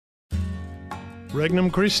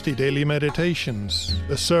Regnum Christi Daily Meditations,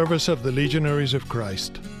 the service of the Legionaries of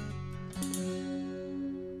Christ.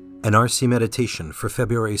 An RC Meditation for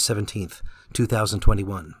February 17th,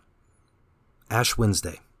 2021. Ash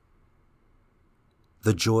Wednesday.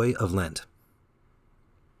 The Joy of Lent.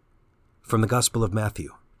 From the Gospel of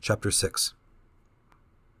Matthew, chapter 6.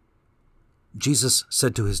 Jesus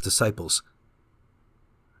said to his disciples,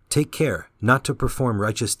 "Take care not to perform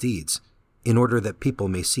righteous deeds in order that people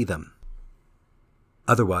may see them.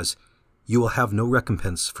 Otherwise, you will have no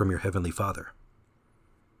recompense from your heavenly Father.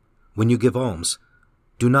 When you give alms,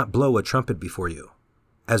 do not blow a trumpet before you,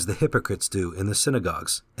 as the hypocrites do in the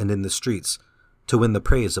synagogues and in the streets, to win the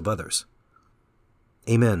praise of others.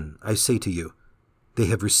 Amen, I say to you, they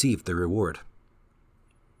have received their reward.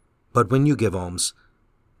 But when you give alms,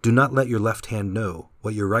 do not let your left hand know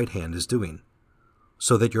what your right hand is doing,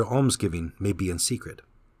 so that your almsgiving may be in secret.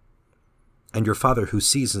 And your Father who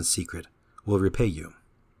sees in secret will repay you.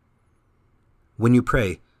 When you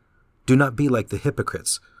pray, do not be like the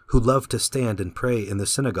hypocrites who love to stand and pray in the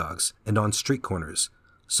synagogues and on street corners,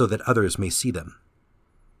 so that others may see them.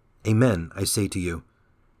 Amen, I say to you,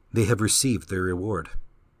 they have received their reward.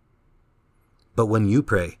 But when you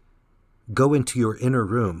pray, go into your inner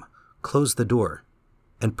room, close the door,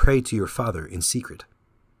 and pray to your Father in secret.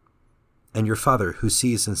 And your Father who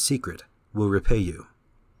sees in secret will repay you.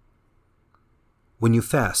 When you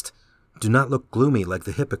fast, do not look gloomy like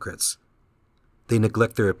the hypocrites. They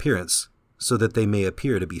neglect their appearance, so that they may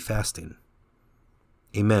appear to be fasting.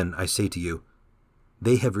 Amen, I say to you,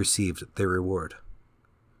 they have received their reward.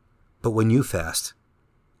 But when you fast,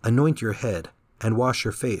 anoint your head and wash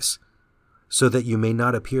your face, so that you may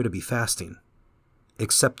not appear to be fasting,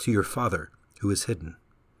 except to your Father who is hidden.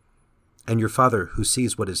 And your Father who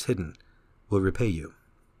sees what is hidden will repay you."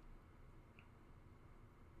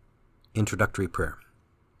 Introductory Prayer.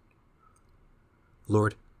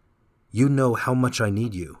 Lord, you know how much I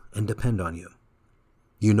need you and depend on you.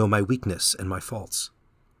 You know my weakness and my faults.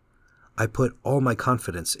 I put all my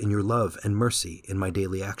confidence in your love and mercy in my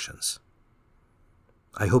daily actions.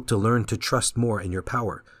 I hope to learn to trust more in your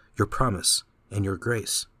power, your promise, and your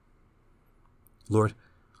grace. Lord,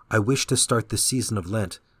 I wish to start this season of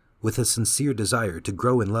Lent with a sincere desire to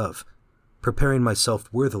grow in love, preparing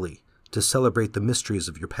myself worthily to celebrate the mysteries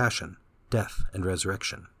of your passion, death, and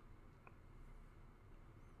resurrection.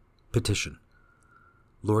 Petition.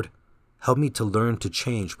 Lord, help me to learn to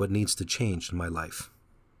change what needs to change in my life.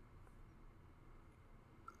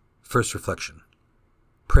 First reflection.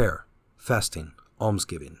 Prayer, fasting,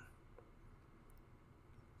 almsgiving.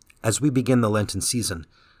 As we begin the Lenten season,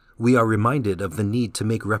 we are reminded of the need to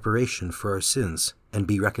make reparation for our sins and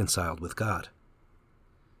be reconciled with God.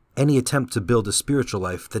 Any attempt to build a spiritual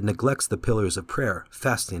life that neglects the pillars of prayer,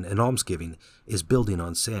 fasting, and almsgiving is building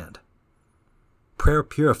on sand. Prayer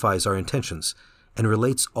purifies our intentions and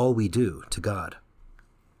relates all we do to God.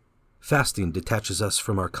 Fasting detaches us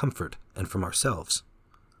from our comfort and from ourselves.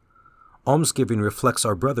 Almsgiving reflects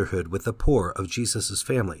our brotherhood with the poor of Jesus'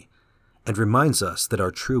 family and reminds us that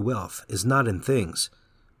our true wealth is not in things,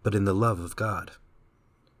 but in the love of God.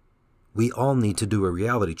 We all need to do a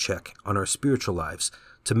reality check on our spiritual lives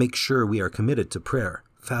to make sure we are committed to prayer,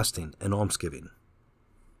 fasting, and almsgiving.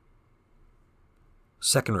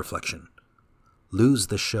 Second reflection. Lose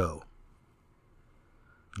the show.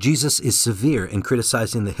 Jesus is severe in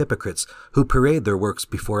criticizing the hypocrites who parade their works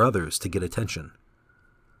before others to get attention.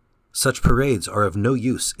 Such parades are of no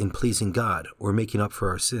use in pleasing God or making up for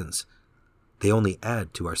our sins. They only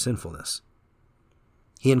add to our sinfulness.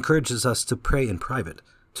 He encourages us to pray in private,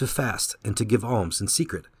 to fast, and to give alms in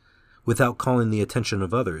secret, without calling the attention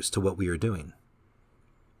of others to what we are doing.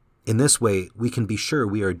 In this way, we can be sure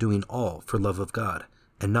we are doing all for love of God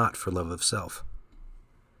and not for love of self.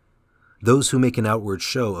 Those who make an outward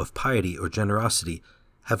show of piety or generosity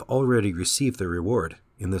have already received their reward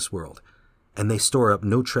in this world, and they store up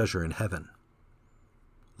no treasure in heaven.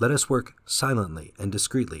 Let us work silently and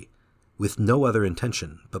discreetly, with no other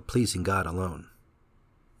intention but pleasing God alone.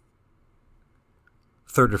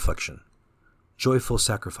 Third reflection. Joyful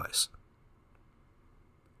sacrifice.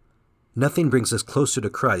 Nothing brings us closer to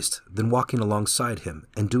Christ than walking alongside him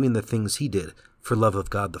and doing the things he did for love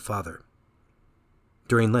of God the Father.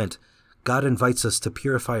 During Lent, God invites us to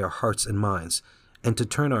purify our hearts and minds and to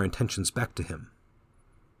turn our intentions back to him.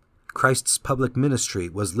 Christ's public ministry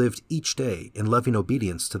was lived each day in loving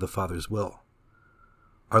obedience to the Father's will.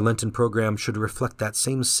 Our Lenten program should reflect that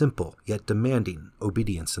same simple yet demanding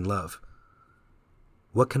obedience and love.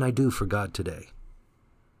 What can I do for God today?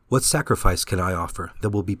 What sacrifice can I offer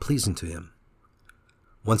that will be pleasing to him?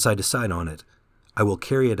 Once I decide on it, I will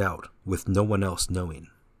carry it out with no one else knowing.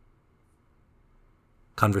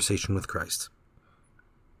 Conversation with Christ.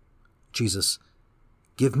 Jesus,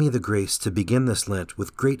 give me the grace to begin this Lent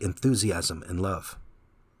with great enthusiasm and love.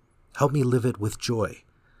 Help me live it with joy,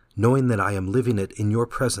 knowing that I am living it in your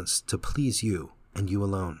presence to please you and you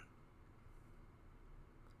alone.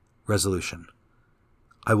 Resolution.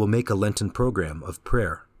 I will make a Lenten program of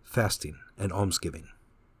prayer, fasting, and almsgiving.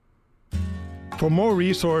 For more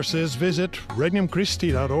resources, visit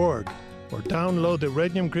regnumchristi.org or download the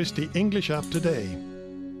Regnum Christi English app today.